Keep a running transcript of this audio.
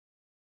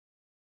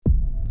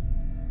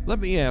Let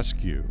me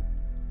ask you,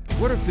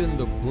 what if in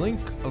the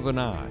blink of an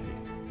eye,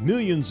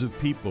 millions of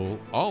people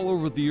all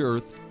over the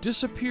earth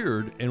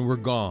disappeared and were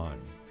gone?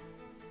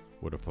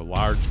 What if a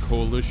large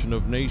coalition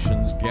of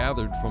nations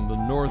gathered from the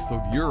north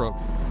of Europe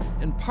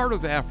and part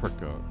of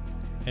Africa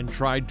and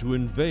tried to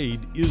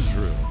invade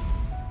Israel?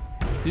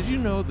 Did you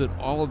know that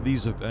all of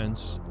these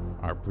events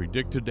are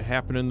predicted to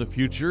happen in the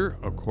future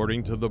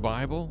according to the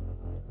Bible?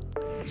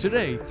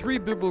 Today, three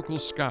biblical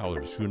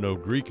scholars who know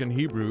Greek and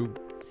Hebrew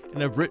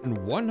and have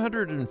written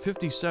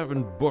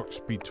 157 books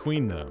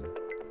between them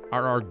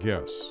are our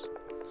guests.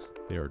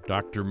 They are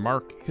Dr.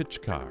 Mark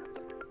Hitchcock,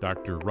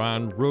 Dr.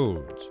 Ron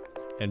Rhodes,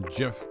 and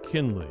Jeff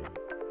Kinley.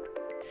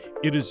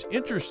 It is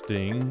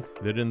interesting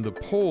that in the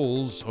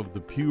polls of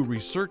the Pew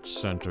Research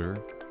Center,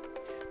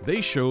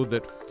 they show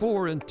that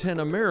 4 in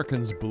 10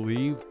 Americans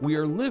believe we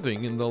are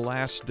living in the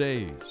last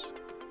days.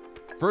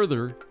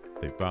 Further,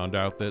 they found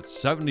out that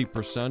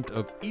 70%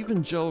 of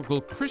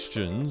evangelical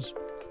Christians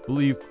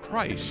believe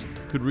Christ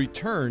could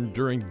return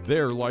during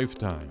their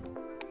lifetime.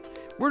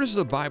 Where does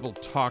the Bible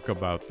talk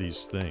about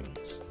these things?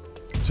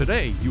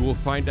 Today, you will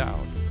find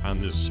out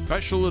on this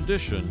special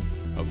edition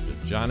of the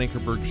John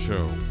Ankerberg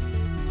Show.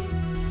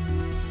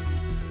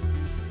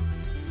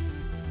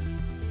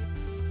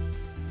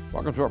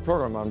 Welcome to our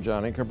program. I'm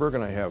John Ankerberg,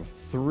 and I have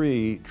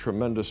three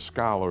tremendous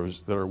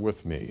scholars that are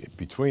with me.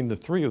 Between the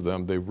three of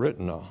them, they've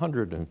written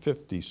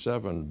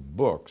 157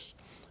 books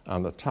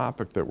on the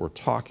topic that we're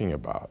talking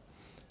about.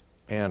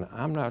 And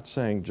I'm not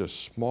saying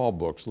just small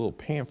books, little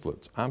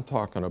pamphlets. I'm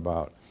talking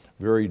about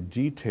very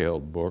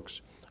detailed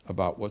books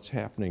about what's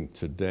happening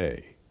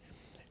today.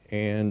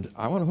 And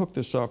I want to hook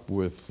this up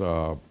with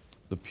the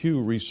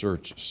Pew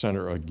Research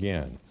Center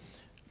again,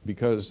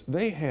 because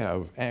they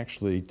have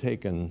actually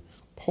taken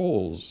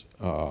polls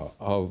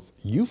of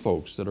you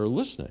folks that are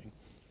listening,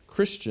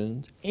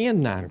 Christians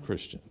and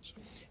non-Christians.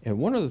 And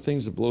one of the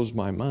things that blows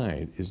my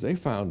mind is they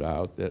found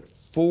out that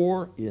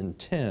 4 in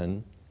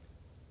 10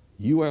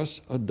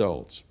 U.S.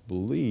 adults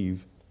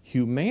believe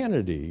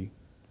humanity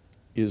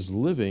is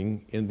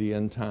living in the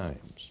end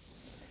times.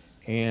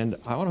 And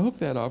I want to hook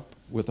that up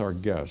with our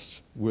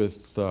guests,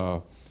 with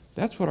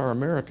that's what our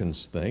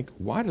Americans think.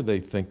 Why do they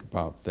think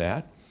about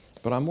that?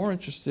 But I'm more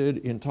interested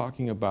in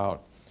talking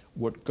about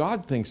what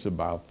God thinks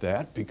about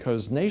that,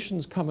 because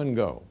nations come and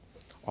go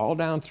all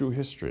down through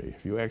history.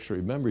 If you actually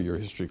remember your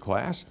history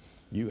class,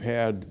 you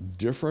had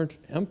different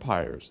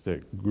empires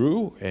that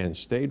grew and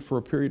stayed for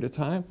a period of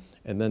time,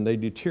 and then they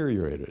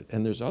deteriorated.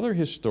 And there's other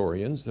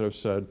historians that have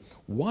said,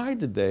 why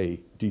did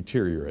they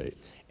deteriorate?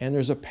 And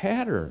there's a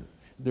pattern.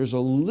 There's a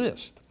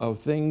list of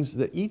things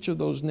that each of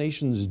those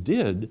nations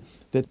did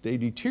that they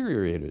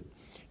deteriorated.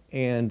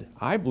 And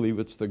I believe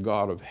it's the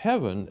God of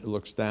heaven that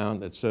looks down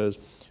that says,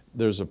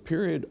 there's a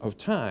period of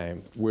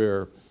time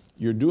where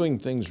you're doing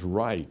things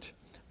right,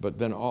 but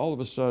then all of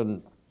a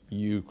sudden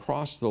you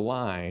crossed the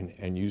line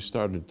and you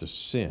started to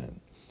sin.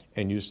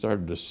 And you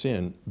started to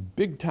sin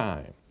big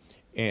time.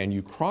 And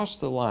you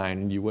crossed the line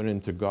and you went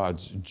into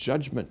God's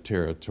judgment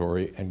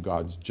territory, and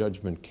God's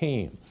judgment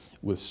came.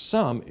 With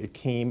some, it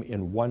came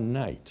in one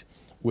night.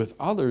 With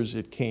others,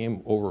 it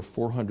came over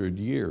 400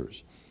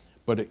 years.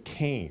 But it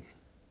came.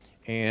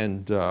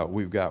 And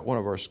we've got one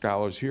of our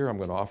scholars here. I'm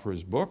going to offer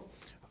his book.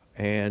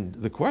 And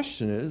the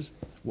question is,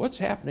 what's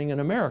happening in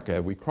America?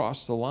 Have we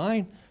crossed the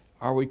line?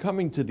 Are we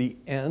coming to the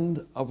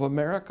end of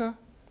America?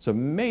 It's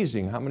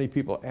amazing how many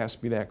people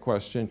ask me that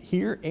question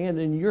here and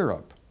in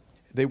Europe.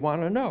 They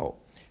want to know.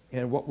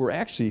 And what we're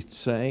actually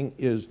saying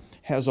is,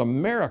 has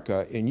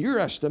America, in your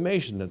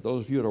estimation, that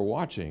those of you that are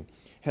watching,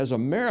 has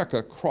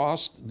America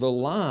crossed the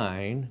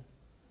line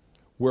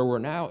where we're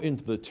now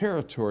into the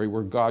territory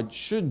where God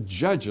should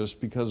judge us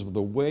because of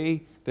the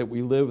way that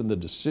we live and the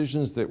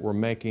decisions that we're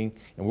making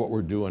and what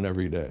we're doing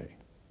every day?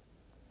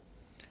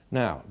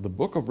 Now, the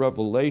book of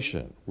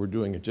Revelation, we're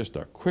doing just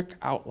a quick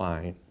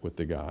outline with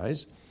the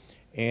guys.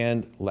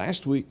 And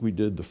last week we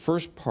did the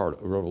first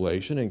part of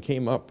Revelation and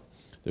came up,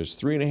 there's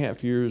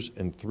 3.5 years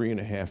and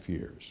 3.5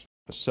 years,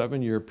 a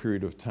 7-year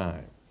period of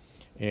time.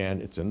 And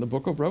it's in the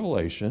book of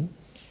Revelation.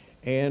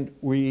 And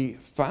we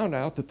found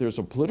out that there's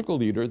a political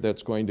leader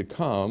that's going to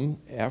come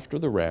after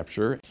the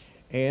rapture,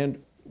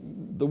 and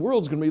the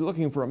world's going to be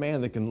looking for a man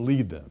that can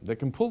lead them, that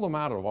can pull them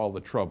out of all the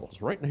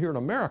troubles. Right here in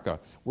America,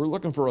 we're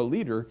looking for a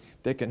leader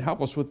that can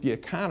help us with the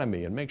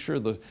economy and make sure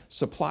the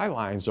supply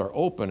lines are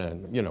open,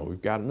 and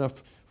we've got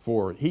enough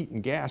for heat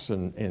and gas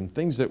and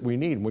things that we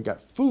need, and we've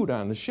got food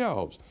on the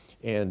shelves,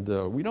 and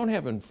we don't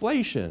have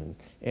inflation,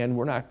 and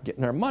we're not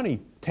getting our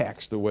money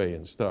taxed away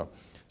and stuff.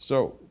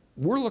 So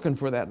we're looking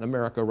for that in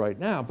America right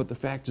now, but the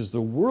fact is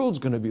the world's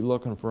going to be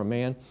looking for a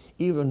man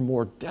even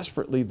more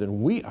desperately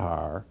than we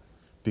are,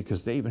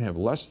 because they even have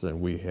less than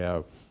we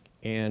have,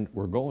 and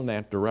we're going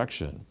that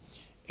direction.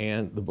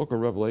 And the book of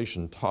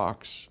Revelation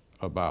talks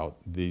about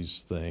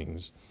these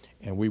things,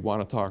 and we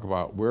want to talk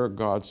about where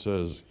God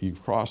says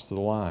you've crossed the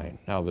line.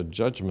 Now the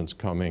judgment's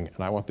coming,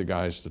 and I want the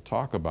guys to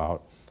talk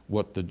about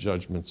what the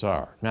judgments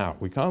are. Now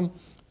we come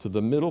to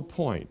the middle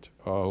point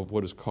of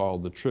what is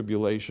called the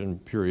tribulation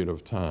period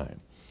of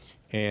time.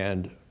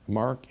 And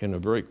Mark, in a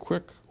very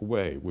quick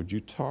way, would you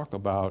talk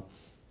about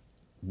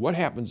what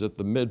happens at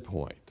the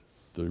midpoint?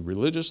 The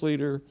religious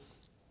leader,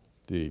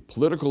 the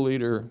political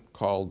leader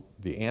called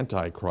the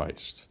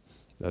Antichrist.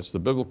 That's the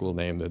biblical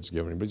name that's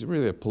given him, but he's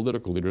really a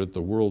political leader that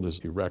the world has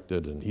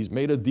erected, and he's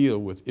made a deal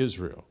with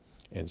Israel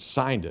and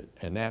signed it,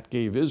 and that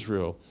gave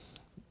Israel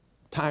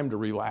time to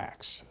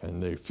relax,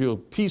 and they feel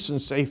peace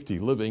and safety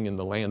living in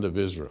the land of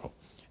Israel.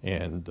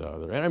 And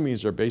their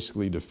enemies are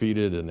basically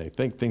defeated, and they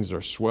think things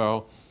are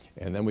swell,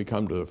 and then we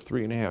come to a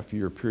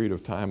 3.5-year period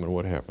of time, and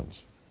what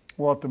happens?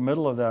 Well, at the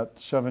middle of that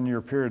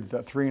 7-year period,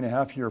 that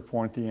 3.5-year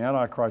point, the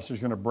Antichrist is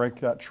going to break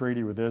that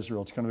treaty with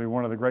Israel. It's going to be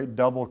one of the great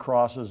double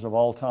crosses of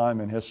all time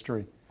in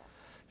history.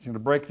 He's going to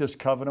break this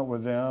covenant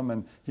with them,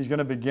 and he's going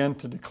to begin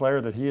to declare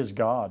that he is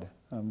God.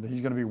 That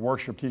he's going to be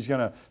worshiped. He's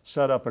going to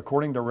set up,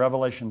 according to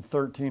Revelation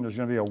 13, there's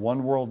going to be a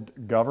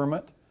one-world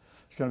government.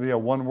 It's going to be a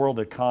one-world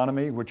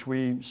economy, which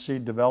we see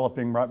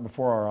developing right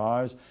before our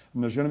eyes.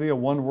 And there's going to be a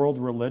one-world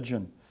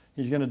religion.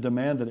 He's going to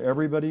demand that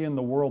everybody in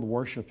the world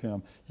worship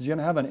him. He's going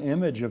to have an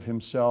image of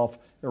himself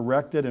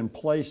erected and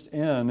placed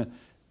in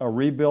a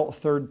rebuilt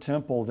third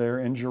temple there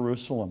in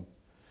Jerusalem.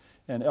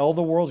 And all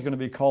the world is going to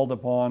be called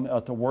upon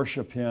to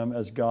worship him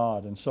as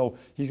God. And so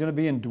he's going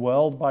to be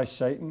indwelled by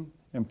Satan,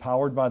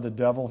 empowered by the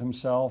devil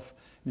himself.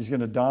 He's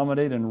going to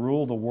dominate and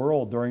rule the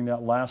world during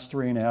that last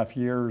 3.5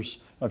 years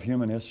of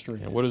human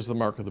history. And what is the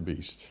mark of the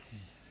beast?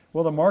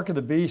 Well, the mark of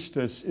the beast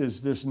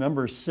is this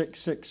number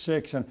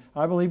 666, and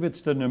I believe it's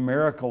the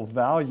numerical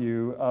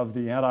value of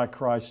the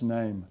Antichrist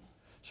name.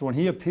 So when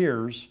he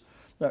appears,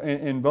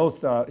 in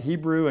both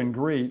Hebrew and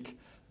Greek,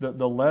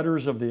 the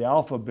letters of the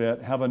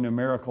alphabet have a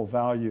numerical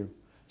value.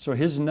 So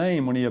his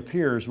name, when he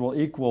appears, will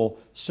equal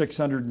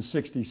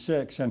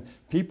 666, and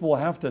people will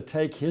have to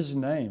take his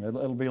name.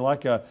 It'll be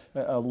like a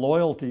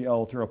loyalty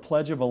oath or a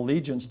pledge of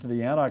allegiance to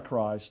the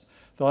Antichrist.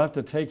 They'll have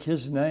to take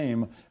his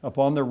name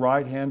upon their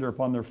right hand or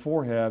upon their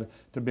forehead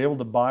to be able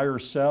to buy or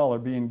sell or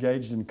be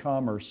engaged in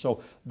commerce.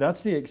 So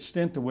that's the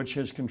extent to which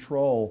his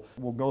control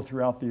will go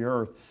throughout the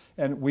earth.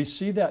 And we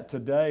see that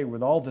today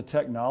with all the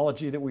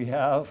technology that we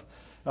have.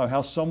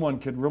 How someone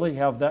could really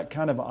have that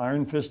kind of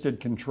iron-fisted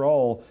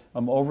control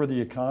over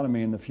the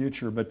economy in the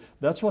future. But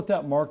that's what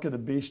that mark of the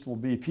beast will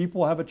be.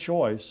 People have a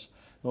choice.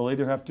 They'll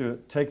either have to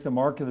take the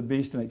mark of the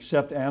beast and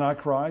accept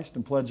Antichrist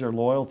and pledge their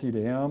loyalty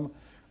to him,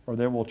 or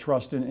they will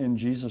trust in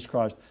Jesus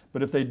Christ.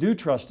 But if they do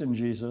trust in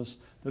Jesus,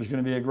 there's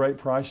going to be a great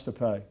price to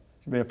pay.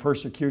 It's going to be a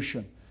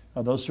persecution.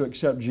 Those who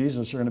accept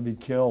Jesus are going to be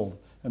killed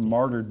and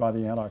martyred by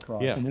the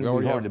Antichrist. Yeah, and it'll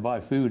be hard to buy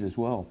food as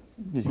well,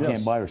 because you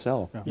can't buy or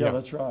sell. Yeah,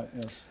 that's right,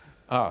 yes.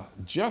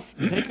 Jeff,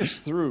 take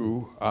us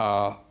through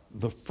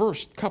the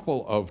first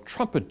couple of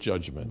trumpet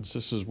judgments.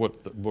 This is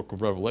what the book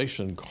of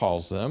Revelation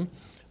calls them.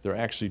 They're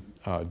actually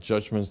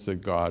judgments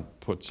that God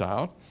puts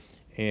out.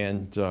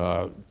 And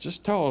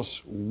just tell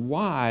us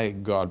why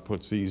God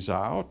puts these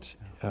out.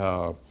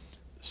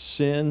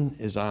 Sin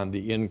is on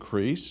the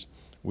increase.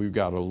 We've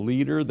got a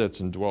leader that's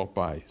indwelt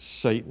by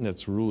Satan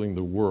that's ruling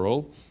the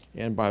world.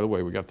 And by the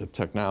way, we got the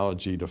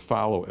technology to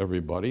follow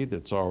everybody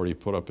that's already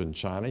put up in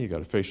China. You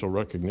got a facial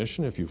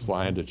recognition. If you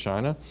fly into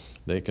China,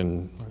 they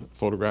can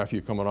photograph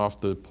you coming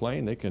off the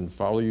plane. They can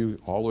follow you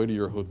all the way to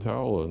your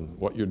hotel and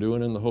what you're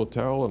doing in the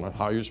hotel and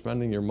how you're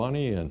spending your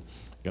money. And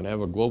going to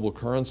have a global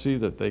currency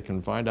that they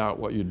can find out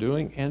what you're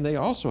doing. And they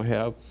also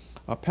have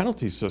a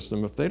penalty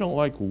system. If they don't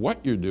like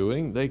what you're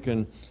doing, they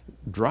can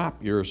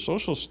drop your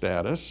social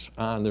status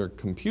on their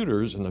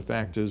computers. And the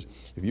fact is,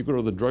 if you go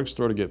to the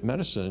drugstore to get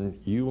medicine,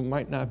 you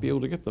might not be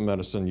able to get the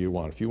medicine you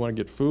want. If you want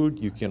to get food,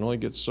 you can only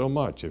get so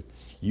much. If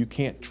you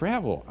can't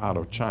travel out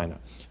of China.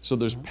 So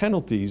there's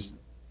penalties,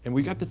 and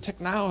we got the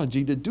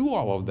technology to do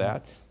all of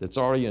that that's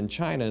already in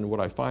China. And what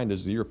I find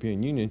is the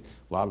European Union,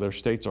 a lot of their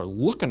states are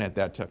looking at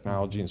that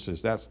technology and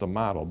says that's the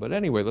model. But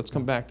anyway, let's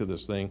come back to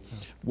this thing.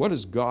 What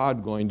is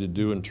God going to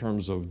do in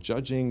terms of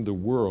judging the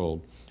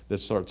world that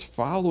starts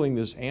following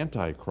this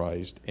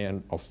Antichrist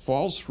and a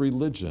false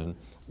religion?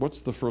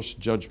 What's the first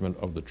judgment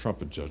of the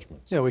trumpet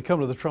judgments? Yeah, we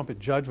come to the trumpet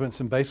judgments,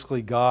 and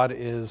basically God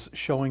is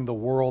showing the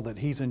world that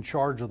He's in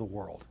charge of the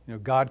world. You know,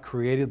 God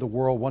created the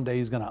world. One day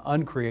He's going to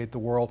uncreate the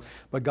world,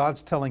 but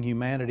God's telling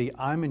humanity,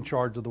 I'm in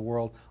charge of the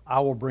world. I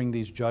will bring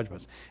these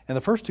judgments. And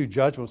the first two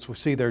judgments we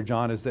see there,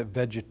 John, is that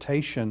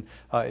vegetation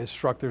is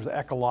struck. There's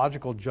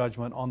ecological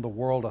judgment on the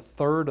world.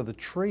 1/3 of the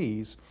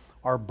trees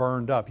are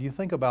burned up. You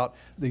think about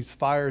these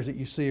fires that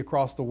you see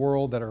across the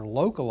world that are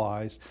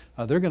localized,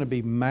 they're going to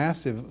be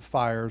massive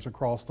fires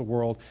across the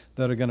world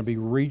that are going to be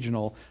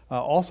regional.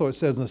 Also, it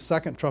says in the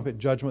second trumpet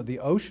judgment, the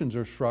oceans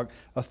are struck.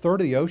 1/3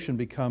 of the ocean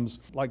becomes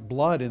like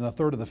blood, and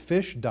 1/3 of the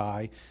fish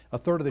die.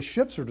 1/3 of the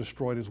ships are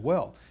destroyed as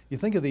well. You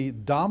think of the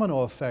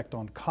domino effect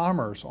on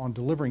commerce, on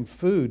delivering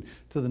food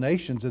to the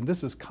nations, and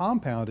this is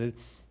compounded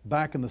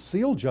back in the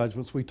seal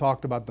judgments, we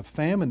talked about the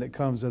famine that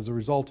comes as a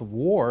result of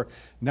war.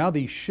 Now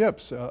these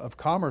ships of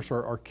commerce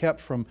are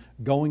kept from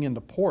going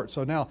into port.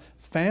 So now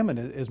famine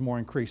is more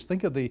increased.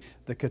 Think of the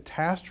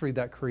catastrophe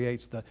that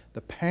creates,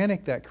 the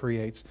panic that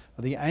creates,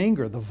 the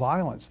anger, the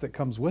violence that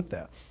comes with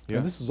that. Yeah.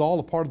 And this is all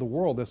a part of the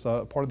world, that's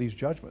a part of these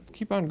judgments.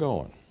 Keep on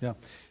going. Yeah.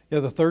 Yeah,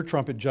 the third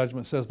trumpet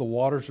judgment says the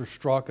waters are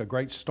struck, a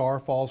great star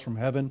falls from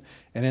heaven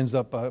and ends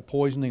up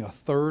poisoning a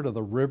third of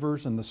the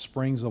rivers and the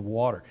springs of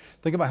water.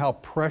 Think about how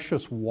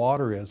precious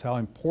water is, how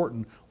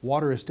important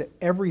water is to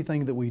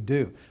everything that we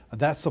do.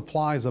 That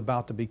supply is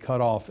about to be cut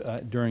off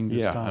during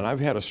this time. Yeah, and I've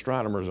had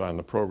astronomers on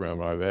the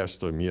program, and I've asked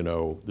them,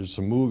 there's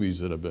some movies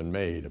that have been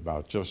made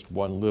about just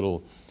one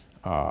little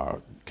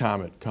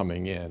comet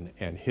coming in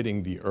and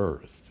hitting the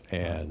Earth.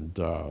 And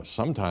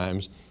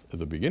sometimes at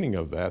the beginning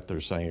of that,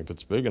 they're saying if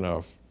it's big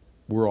enough,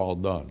 we're all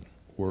done.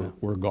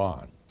 We're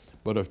gone.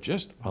 But if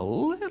just a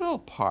little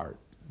part,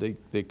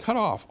 they cut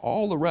off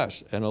all the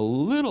rest, and a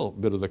little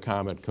bit of the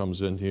comet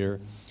comes in here,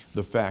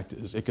 the fact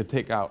is it could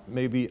take out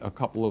maybe a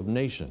couple of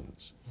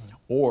nations,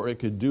 or it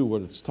could do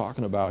what it's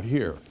talking about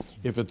here.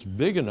 If it's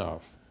big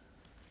enough,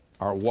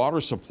 our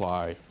water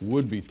supply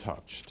would be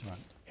touched,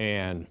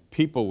 and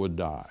people would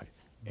die.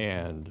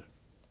 And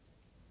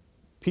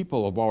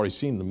people have already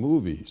seen the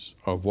movies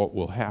of what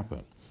will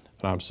happen.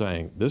 And I'm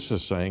saying, this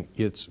is saying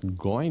it's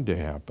going to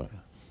happen.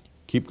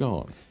 Keep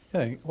going.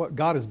 Yeah, what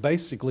God is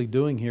basically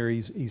doing here,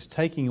 he's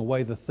taking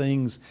away the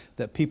things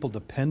that people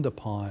depend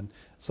upon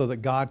so that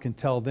God can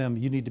tell them,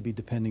 you need to be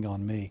depending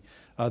on me.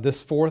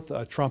 This fourth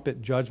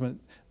trumpet judgment,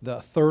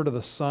 the third of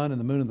the sun and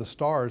the moon and the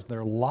stars,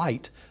 their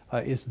light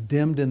is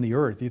dimmed in the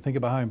earth. You think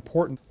about how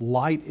important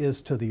light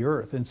is to the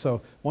earth. And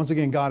so, once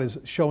again, God is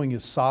showing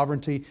His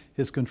sovereignty,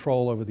 His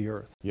control over the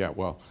earth. Yeah,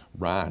 well,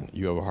 Ron,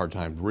 you have a hard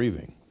time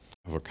breathing.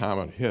 If a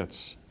comet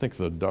hits, think of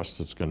the dust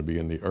that's going to be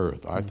in the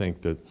earth. I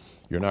think that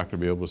you're not going to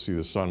be able to see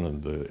the sun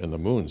and the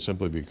moon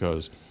simply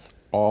because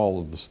all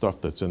of the stuff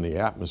that's in the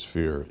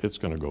atmosphere, it's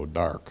going to go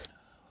dark.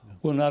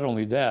 Well, not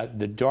only that,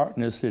 the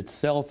darkness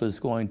itself is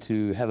going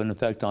to have an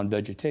effect on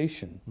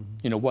vegetation,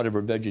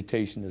 whatever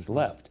vegetation is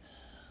left.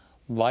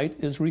 Light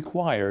is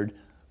required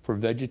for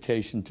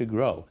vegetation to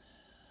grow.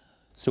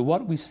 So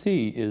what we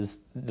see is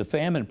the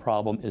famine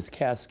problem is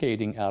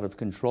cascading out of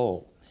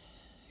control.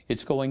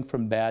 It's going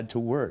from bad to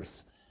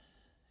worse.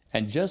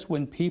 And just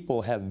when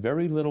people have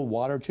very little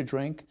water to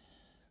drink,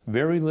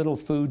 very little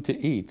food to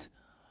eat,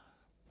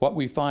 what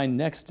we find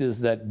next is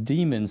that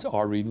demons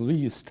are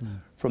released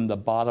from the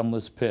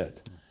bottomless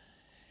pit.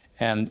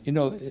 And,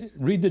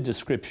 read the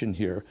description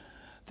here.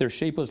 Their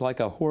shape was like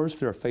a horse,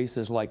 their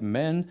faces like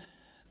men.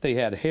 They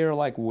had hair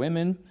like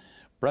women,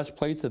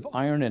 breastplates of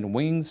iron and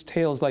wings,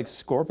 tails like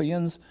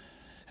scorpions,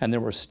 and there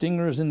were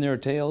stingers in their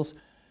tails.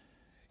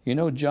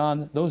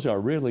 John, those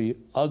are really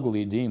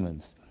ugly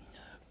demons.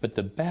 But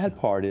the bad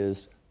part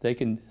is they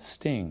can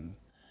sting.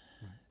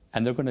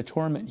 And they're going to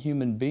torment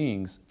human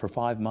beings for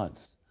 5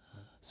 months.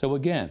 So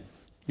again,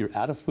 you're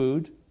out of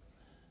food,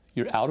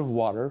 you're out of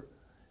water,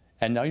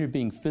 and now you're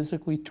being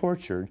physically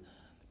tortured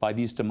by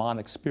these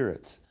demonic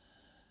spirits.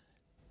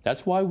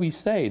 That's why we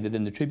say that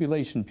in the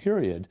tribulation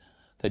period,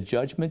 the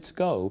judgments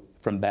go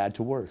from bad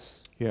to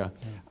worse. Yeah.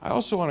 I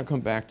also want to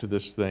come back to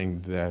this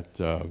thing that,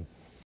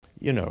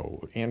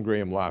 Anne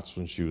Graham Lotz,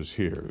 when she was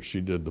here, she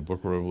did the book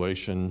of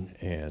Revelation,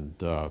 and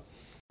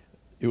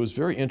it was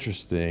very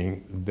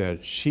interesting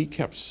that she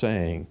kept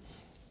saying,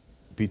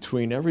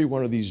 between every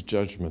one of these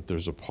judgments,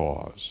 there's a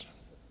pause.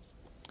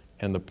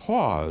 And the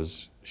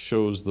pause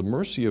shows the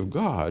mercy of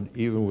God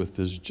even with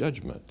this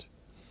judgment.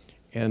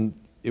 And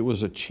it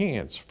was a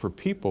chance for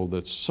people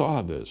that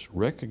saw this,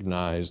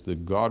 recognized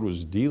that God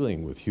was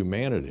dealing with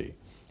humanity,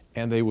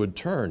 and they would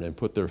turn and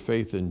put their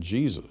faith in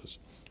Jesus.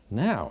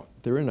 Now,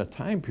 they're in a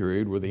time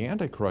period where the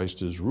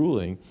Antichrist is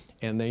ruling,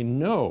 and they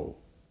know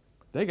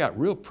they got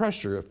real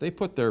pressure. If they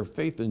put their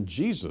faith in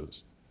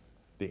Jesus,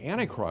 the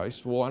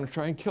Antichrist will want to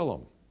try and kill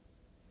them.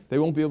 They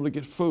won't be able to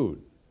get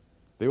food.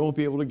 They won't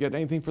be able to get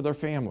anything for their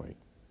family.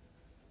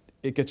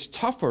 It gets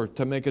tougher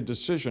to make a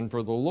decision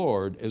for the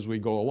Lord as we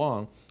go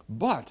along,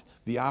 but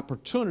the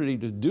opportunity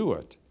to do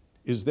it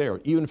is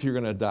there, even if you're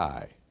going to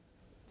die.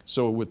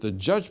 So with the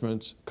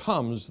judgments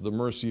comes the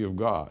mercy of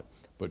God,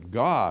 but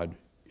God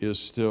is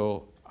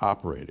still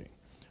operating.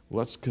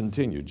 Let's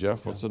continue.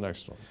 Jeff, what's the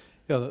next one?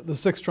 Yeah, the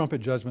sixth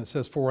trumpet judgment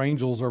says 4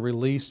 angels are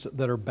released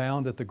that are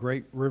bound at the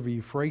great river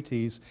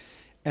Euphrates,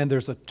 and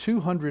there's a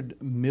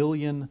 200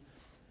 million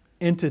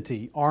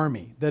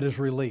army that is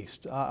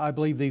released. I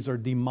believe these are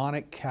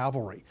demonic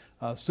cavalry,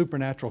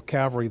 supernatural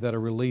cavalry that are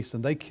released,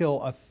 and they kill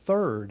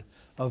 1/3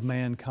 of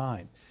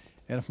mankind.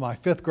 And if my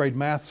 5th grade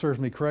math serves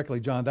me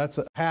correctly, John, that's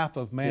half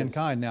of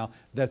mankind now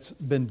that's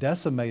been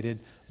decimated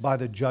by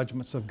the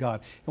judgments of God.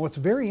 And what's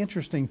very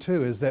interesting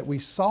too is that we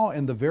saw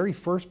in the very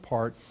first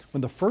part, when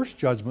the first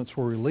judgments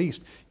were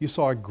released, you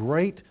saw a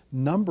great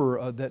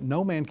number that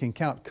no man can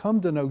count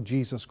come to know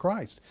Jesus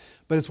Christ.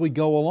 But as we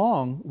go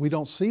along, we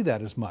don't see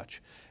that as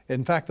much.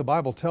 In fact, the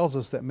Bible tells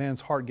us that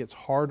man's heart gets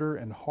harder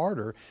and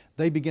harder.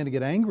 They begin to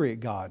get angry at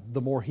God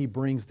the more he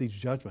brings these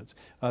judgments.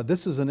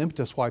 This is an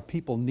impetus why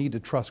people need to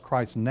trust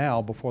Christ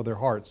now before their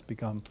hearts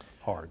become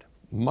hard.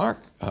 Mark,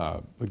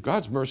 but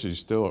God's mercy is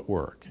still at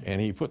work, and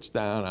he puts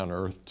down on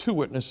earth 2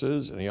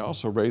 witnesses, and he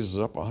also raises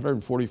up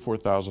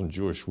 144,000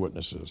 Jewish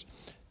witnesses.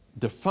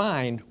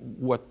 Define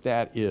what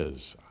that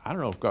is. I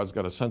don't know if God's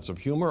got a sense of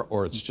humor,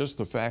 or it's just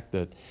the fact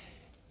that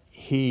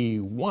he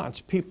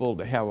wants people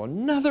to have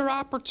another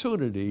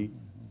opportunity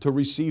to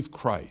receive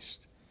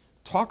Christ.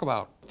 Talk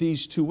about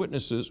these 2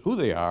 witnesses, who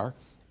they are,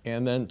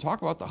 and then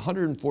talk about the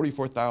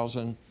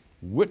 144,000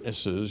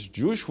 witnesses,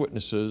 Jewish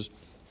witnesses,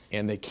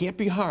 and they can't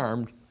be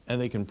harmed, and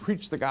they can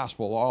preach the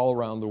gospel all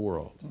around the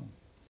world.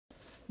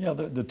 Yeah,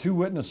 the 2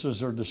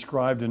 witnesses are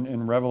described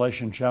in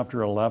Revelation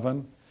chapter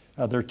 11.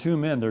 They're 2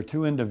 men, they're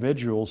 2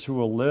 individuals who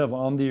will live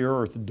on the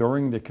earth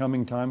during the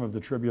coming time of the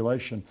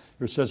tribulation.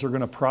 It says they're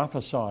going to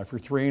prophesy for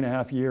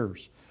 3.5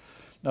 years.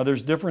 Now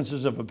there's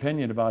differences of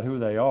opinion about who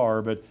they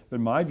are, but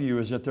my view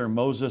is that they're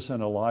Moses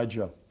and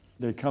Elijah.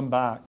 They come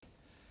back.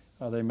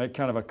 They make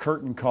kind of a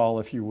curtain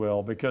call, if you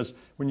will, because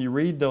when you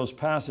read those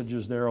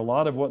passages there, a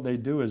lot of what they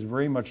do is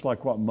very much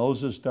like what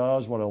Moses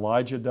does, what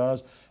Elijah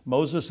does.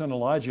 Moses and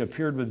Elijah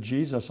appeared with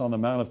Jesus on the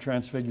Mount of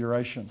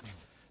Transfiguration.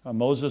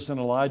 Moses and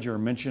Elijah are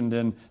mentioned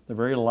in the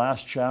very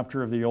last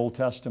chapter of the Old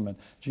Testament.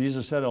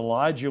 Jesus said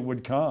Elijah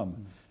would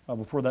come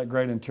before that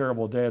great and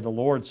terrible day of the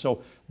Lord.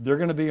 So they're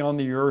going to be on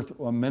the earth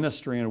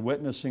ministering and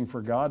witnessing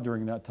for God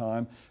during that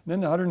time. And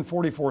then the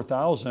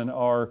 144,000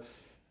 are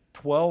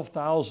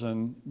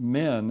 12,000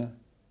 men,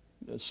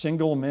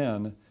 single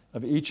men,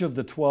 of each of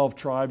the 12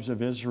 tribes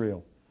of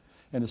Israel.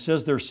 And it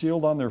says they're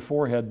sealed on their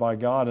forehead by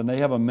God, and they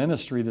have a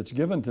ministry that's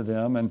given to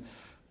them. And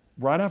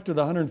right after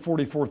the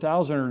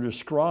 144,000 are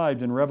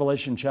described in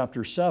Revelation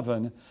chapter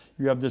 7,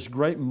 you have this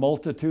great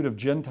multitude of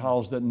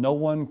Gentiles that no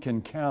one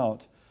can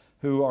count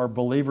who are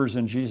believers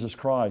in Jesus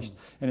Christ.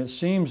 And it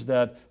seems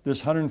that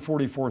this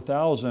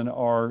 144,000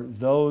 are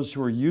those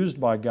who are used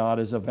by God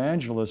as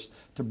evangelists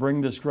to bring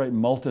this great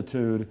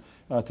multitude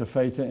to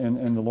faith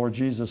in the Lord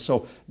Jesus.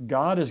 So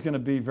God is going to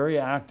be very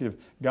active.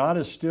 God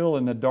is still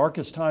in the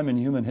darkest time in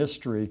human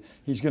history.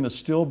 He's going to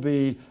still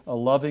be a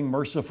loving,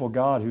 merciful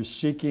God who's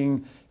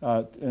seeking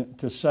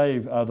to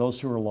save those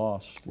who are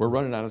lost. We're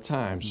running out of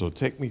time, so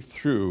take me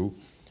through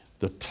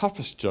the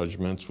toughest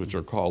judgments, which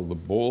are called the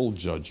bowl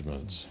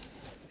judgments.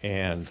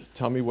 And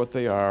tell me what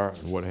they are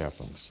and what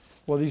happens.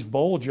 Well, these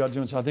bowl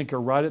judgments, I think, are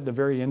right at the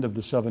very end of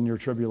the 7-year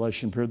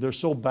tribulation period. They're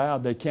so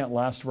bad they can't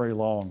last very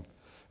long.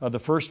 The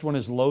first one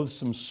is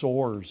loathsome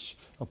sores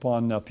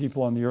upon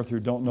people on the earth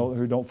who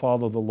don't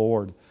follow the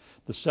Lord.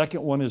 The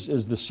second one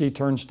is the sea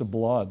turns to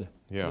blood.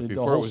 Yeah,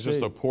 before it was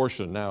just a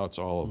portion, now it's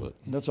all of it.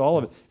 That's all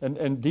of it.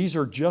 And these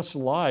are just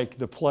like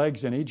the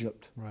plagues in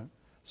Egypt. Right.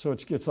 So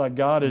it's like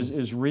God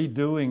is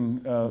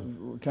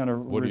redoing kind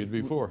of what he did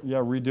before. Yeah,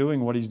 redoing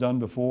what he's done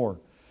before.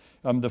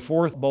 The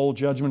fourth bowl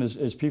judgment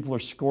is people are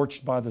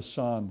scorched by the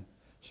sun.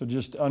 So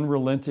just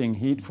unrelenting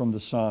heat from the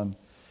sun.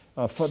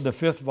 The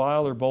fifth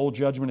vial or bowl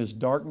judgment is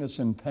darkness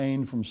and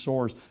pain from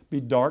sores. Be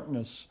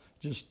darkness,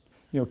 just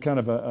kind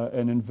of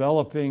an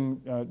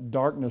enveloping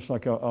darkness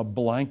like a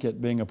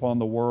blanket being upon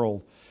the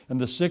world. And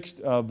the sixth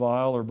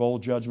vial or bowl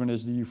judgment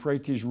is the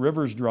Euphrates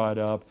rivers dried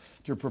up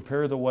to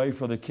prepare the way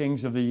for the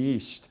kings of the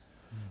east.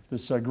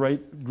 This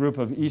great group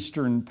of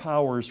eastern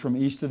powers from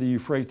east of the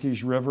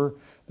Euphrates River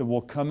that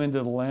will come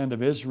into the land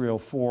of Israel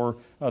for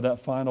that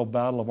final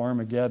battle of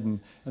Armageddon.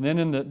 And then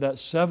in that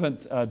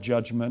seventh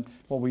judgment,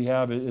 what we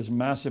have is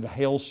massive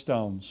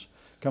hailstones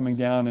coming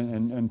down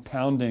and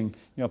pounding.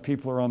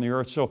 People are on the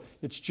earth. So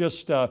it's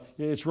just,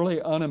 it's really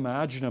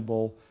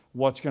unimaginable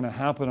what's going to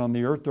happen on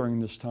the earth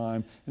during this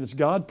time. And it's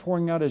God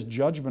pouring out His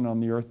judgment on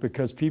the earth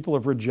because people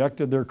have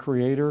rejected their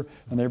Creator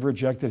and they've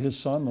rejected His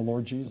Son, the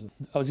Lord Jesus.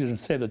 I was going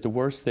to say that the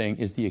worst thing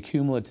is the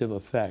accumulative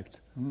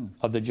effect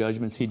of the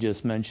judgments he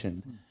just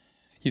mentioned.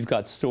 You've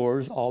got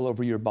sores all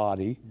over your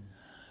body.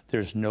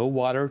 There's no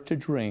water to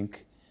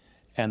drink,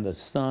 and the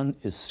sun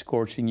is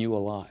scorching you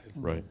alive.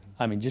 Right.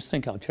 I mean, just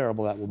think how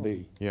terrible that will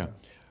be. Yeah.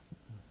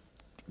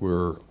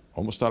 We're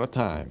almost out of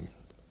time.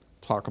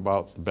 Talk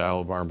about the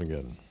Battle of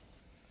Armageddon.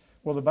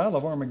 Well, the Battle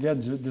of Armageddon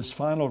is this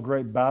final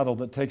great battle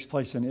that takes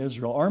place in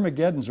Israel.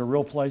 Armageddon's a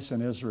real place in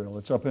Israel.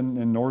 It's up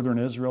in northern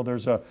Israel.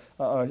 There's a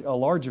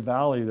large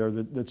valley there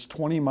that's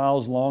 20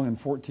 miles long and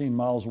 14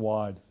 miles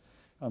wide.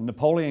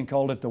 Napoleon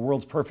called it the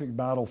world's perfect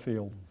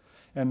battlefield.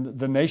 And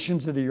the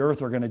nations of the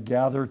earth are going to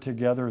gather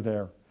together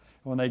there.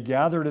 When they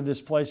gather to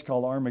this place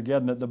called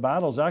Armageddon, the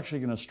battle's actually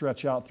going to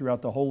stretch out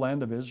throughout the whole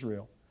land of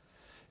Israel.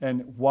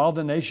 And while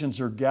the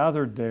nations are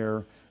gathered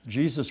there,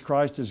 Jesus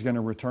Christ is going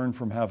to return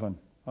from heaven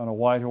on a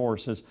white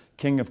horse as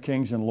King of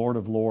Kings and Lord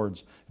of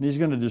Lords. And He's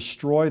going to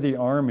destroy the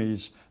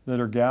armies that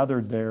are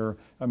gathered there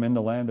in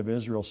the land of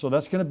Israel. So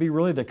that's going to be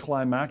really the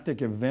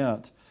climactic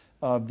event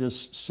of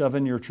this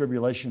 7-year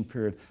tribulation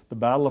period. The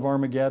Battle of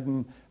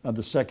Armageddon,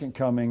 the second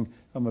coming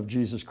of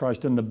Jesus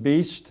Christ. And the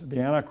beast, the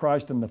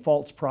Antichrist, and the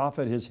false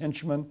prophet, his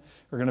henchmen,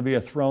 are going to be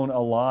thrown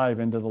alive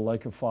into the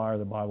lake of fire,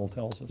 the Bible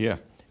tells us. Yeah.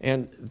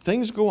 And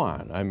things go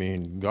on. I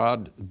mean,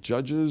 God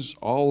judges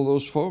all of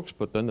those folks,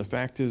 but then the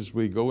fact is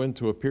we go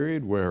into a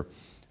period where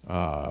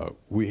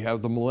we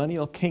have the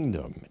millennial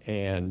kingdom,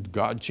 and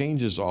God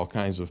changes all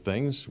kinds of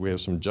things. We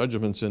have some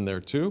judgments in there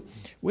too.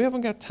 We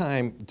haven't got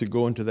time to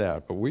go into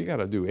that, but we got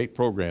to do 8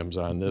 programs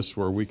on this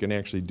where we can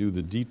actually do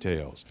the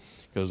details,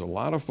 because a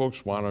lot of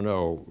folks want to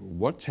know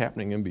what's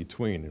happening in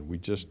between, and we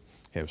just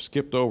have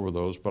skipped over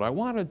those. But I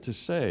wanted to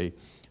say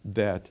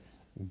that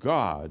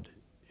God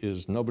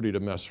is nobody to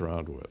mess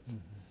around with.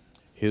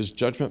 His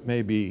judgment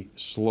may be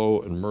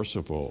slow and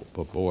merciful,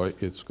 but boy,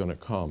 it's going to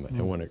come.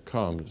 And when it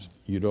comes,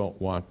 you don't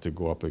want to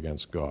go up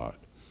against God.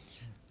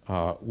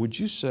 Would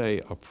you say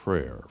a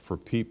prayer for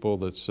people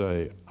that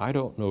say, I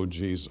don't know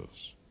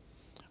Jesus.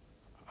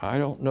 I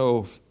don't know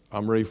if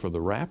I'm ready for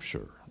the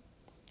rapture.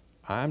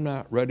 I'm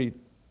not ready.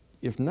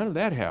 If none of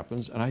that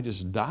happens and I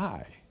just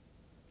die,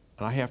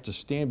 and I have to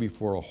stand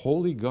before a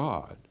holy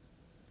God,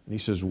 and he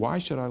says, why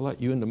should I let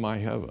you into my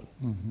heaven?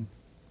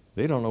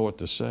 They don't know what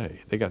to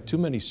say. They got too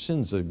many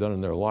sins they've done in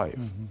their life.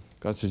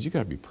 God says, you got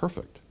to be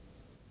perfect.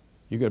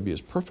 You got to be as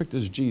perfect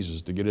as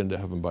Jesus to get into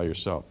heaven by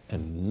yourself.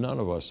 And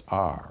none of us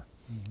are.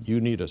 You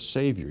need a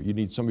Savior. You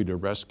need somebody to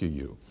rescue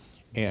you.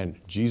 And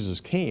Jesus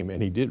came,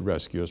 and he did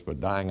rescue us by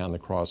dying on the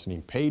cross, and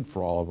he paid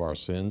for all of our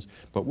sins.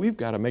 But we've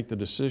got to make the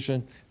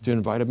decision to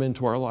invite him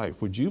into our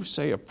life. Would you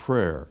say a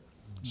prayer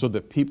so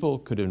that people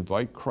could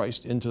invite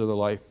Christ into their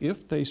life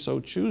if they so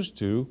choose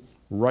to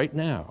right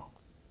now?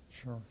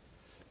 Sure.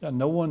 Yeah,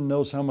 no one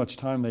knows how much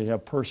time they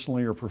have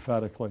personally or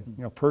prophetically.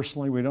 You know,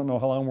 personally, we don't know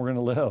how long we're going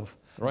to live.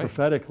 Right.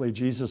 Prophetically,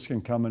 Jesus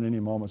can come at any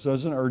moment. So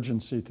there's an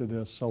urgency to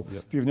this. So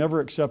if you've never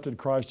accepted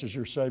Christ as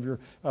your Savior,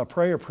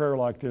 pray a prayer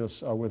like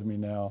this with me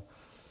now.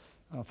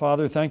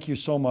 Father, thank you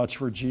so much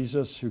for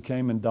Jesus who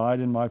came and died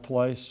in my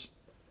place.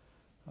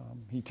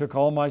 He took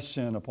all my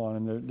sin upon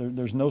him.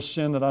 There's no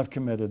sin that I've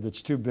committed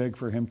that's too big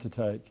for him to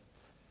take.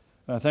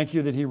 And I thank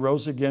you that he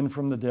rose again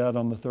from the dead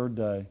on the 3rd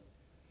day.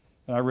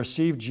 And I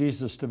received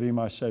Jesus to be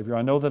my Savior.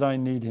 I know that I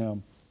need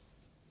him.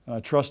 And I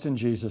trust in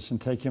Jesus and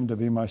take him to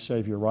be my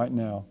Savior right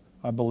now.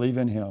 I believe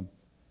in him.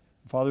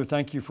 Father,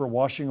 thank you for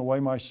washing away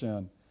my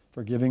sin,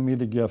 for giving me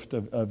the gift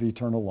of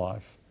eternal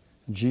life.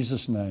 In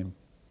Jesus' name,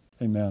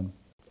 amen.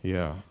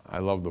 Yeah, I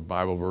love the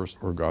Bible verse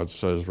where God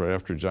says right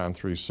after John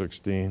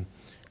 3:16,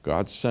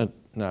 God sent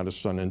not his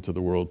Son into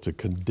the world to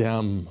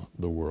condemn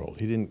the world.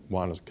 He didn't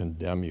want to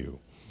condemn you,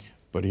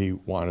 but he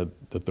wanted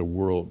that the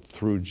world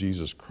through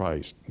Jesus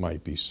Christ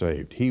might be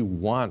saved. He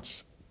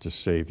wants to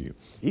save you.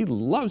 He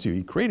loves you.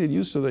 He created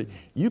you so that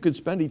you could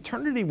spend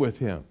eternity with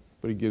him,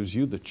 but he gives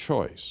you the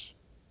choice.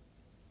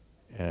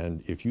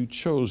 And if you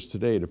chose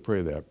today to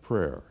pray that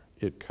prayer,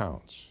 it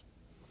counts.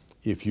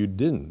 If you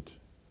didn't,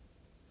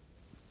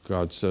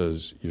 God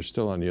says, you're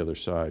still on the other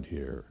side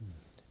here,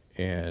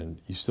 and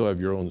you still have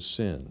your own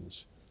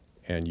sins,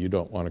 and you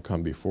don't want to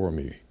come before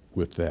me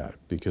with that,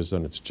 because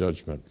then it's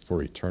judgment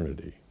for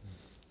eternity.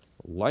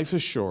 Life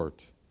is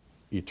short,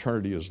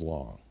 eternity is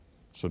long,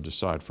 so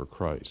decide for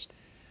Christ.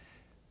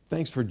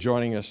 Thanks for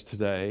joining us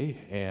today,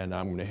 and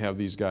I'm going to have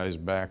these guys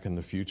back in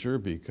the future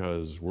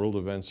because world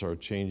events are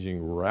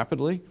changing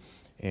rapidly,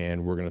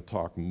 and we're going to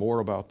talk more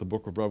about the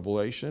book of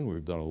Revelation.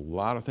 We've done a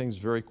lot of things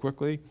very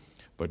quickly,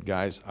 but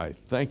guys, I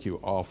thank you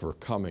all for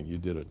coming. You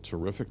did a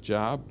terrific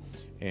job,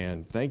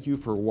 and thank you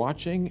for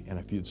watching, and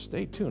if you'd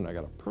stay tuned, I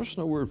got a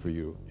personal word for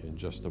you in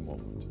just a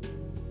moment.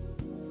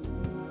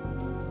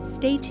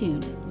 Stay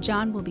tuned.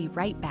 John will be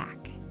right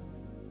back.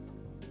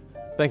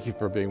 Thank you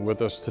for being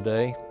with us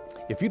today.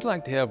 If you'd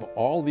like to have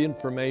all the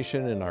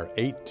information in our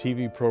 8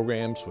 TV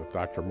programs with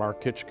Dr.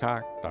 Mark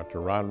Hitchcock,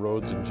 Dr. Ron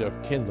Rhodes, and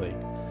Jeff Kindley,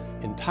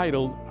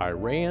 entitled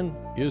Iran,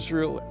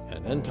 Israel,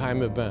 and End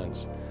Time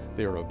Events,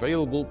 they are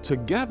available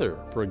together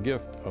for a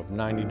gift of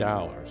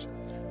 $90.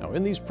 Now,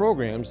 in these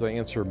programs, they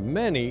answer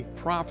many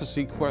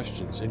prophecy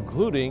questions,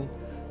 including,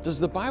 does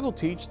the Bible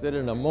teach that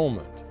in a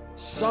moment,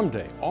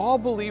 someday, all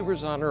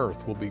believers on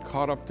earth will be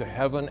caught up to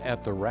heaven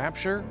at the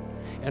rapture,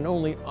 and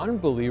only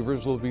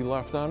unbelievers will be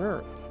left on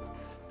earth?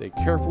 They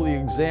carefully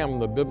examine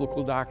the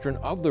biblical doctrine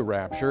of the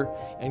rapture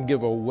and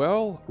give a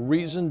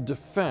well-reasoned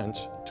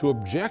defense to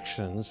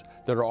objections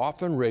that are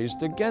often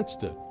raised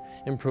against it,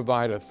 and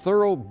provide a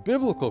thorough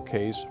biblical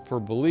case for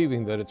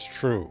believing that it's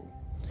true.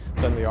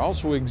 Then they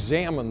also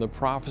examine the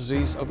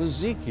prophecies of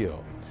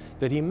Ezekiel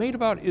that he made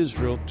about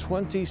Israel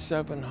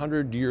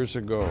 2,700 years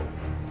ago.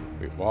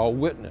 We've all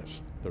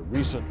witnessed the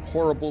recent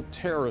horrible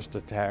terrorist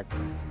attack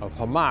of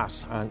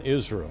Hamas on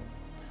Israel.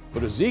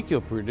 But Ezekiel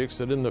predicts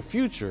that in the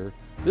future,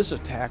 this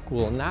attack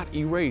will not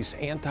erase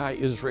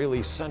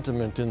anti-Israeli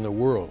sentiment in the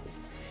world.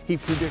 He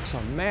predicts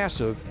a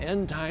massive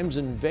end times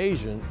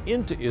invasion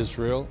into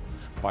Israel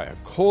by a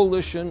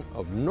coalition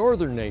of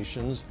northern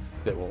nations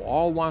that will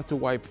all want to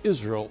wipe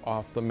Israel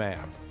off the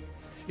map.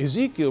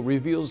 Ezekiel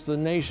reveals the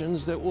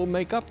nations that will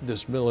make up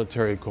this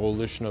military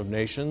coalition of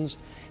nations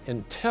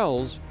and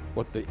tells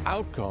what the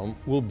outcome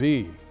will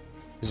be.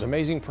 His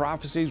amazing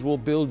prophecies will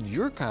build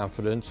your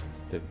confidence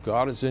that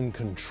God is in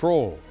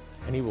control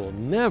and he will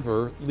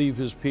never leave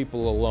his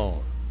people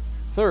alone.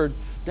 Third,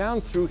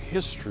 down through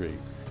history,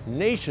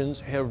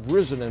 nations have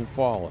risen and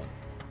fallen,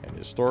 and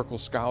historical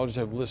scholars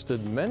have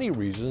listed many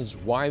reasons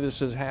why this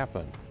has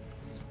happened.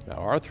 Now,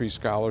 our three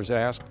scholars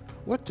ask,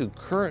 what do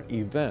current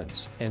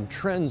events and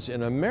trends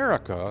in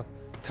America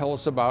tell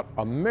us about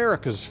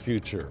America's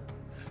future?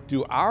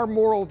 Do our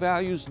moral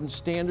values and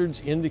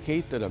standards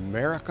indicate that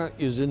America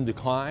is in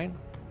decline?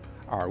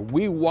 Are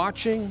we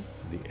watching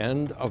the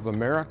end of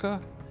America?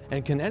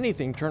 And can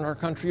anything turn our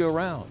country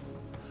around?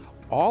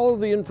 All of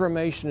the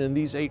information in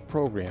these 8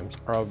 programs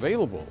are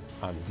available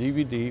on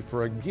DVD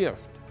for a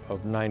gift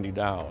of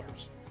 $90.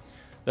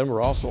 Then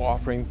we're also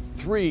offering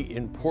 3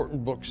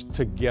 important books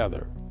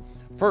together.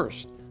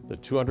 First, the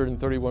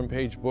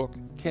 231-page book,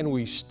 Can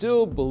We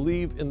Still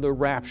Believe in the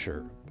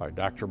Rapture? By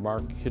Dr.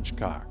 Mark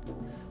Hitchcock.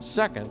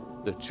 Second,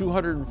 the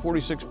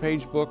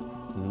 246-page book,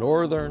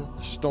 Northern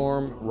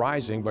Storm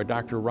Rising by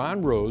Dr.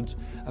 Ron Rhodes,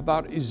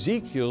 about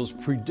Ezekiel's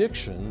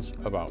predictions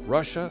about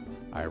Russia,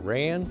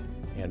 Iran,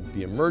 and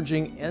the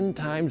emerging end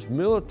times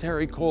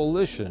military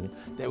coalition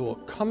that will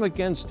come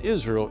against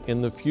Israel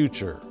in the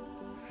future.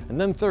 And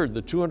then third,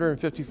 the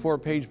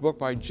 254-page book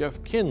by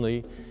Jeff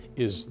Kinley,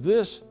 Is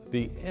This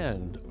the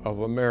End of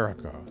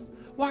America?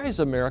 Why is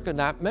America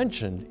not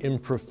mentioned in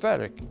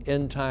prophetic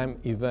end-time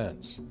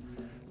events?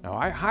 Now,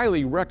 I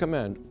highly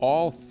recommend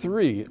all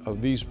 3 of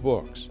these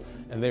books,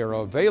 and they are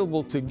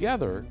available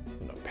together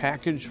in a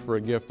package for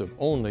a gift of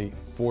only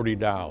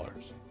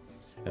 $40.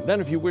 And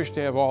then if you wish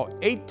to have all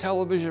 8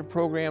 television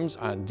programs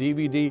on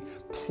DVD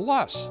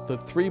plus the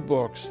 3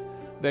 books,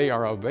 they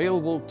are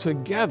available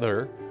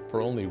together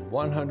for only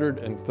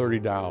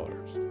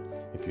 $130.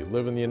 If you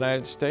live in the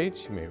United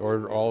States, you may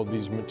order all of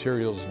these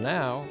materials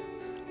now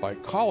by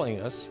calling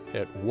us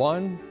at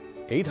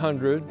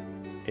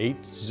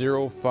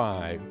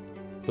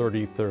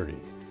 1-800-805-3030.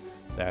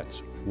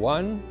 That's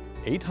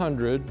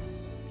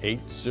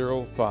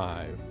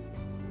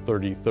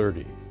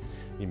 1-800-805-3030.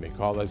 You may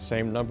call that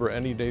same number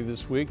any day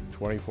this week,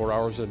 24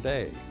 hours a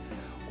day.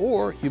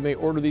 Or you may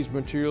order these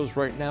materials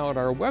right now at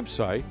our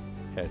website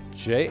at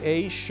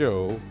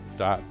jashow.org.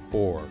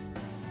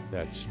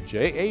 That's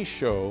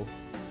jashow.org.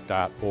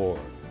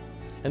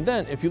 And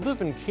then, if you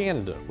live in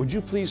Canada, would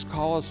you please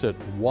call us at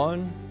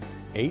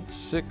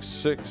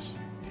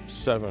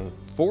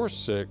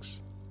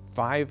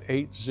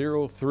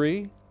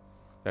 1-866-746-5803?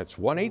 That's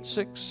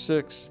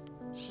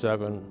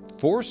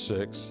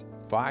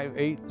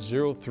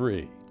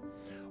 1-866-746-5803.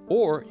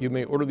 Or you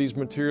may order these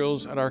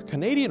materials at our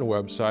Canadian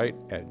website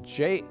at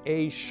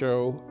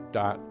jashow.ca.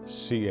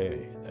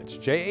 That's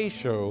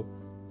jashow.ca.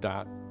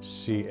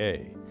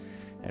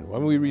 And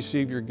when we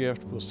receive your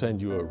gift, we'll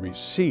send you a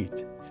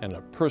receipt and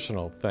a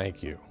personal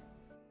thank you.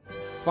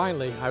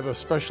 Finally, I have a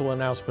special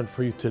announcement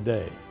for you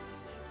today.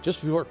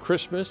 Just before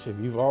Christmas, if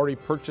you've already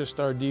purchased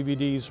our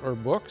DVDs or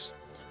books,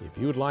 if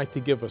you would like to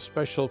give a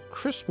special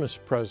Christmas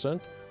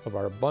present of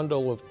our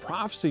bundle of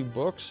prophecy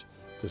books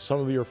to some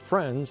of your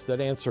friends that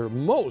answer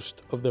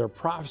most of their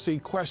prophecy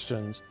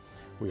questions,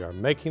 we are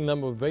making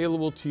them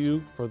available to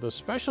you for the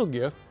special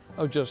gift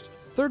of just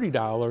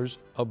 $30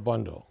 a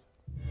bundle.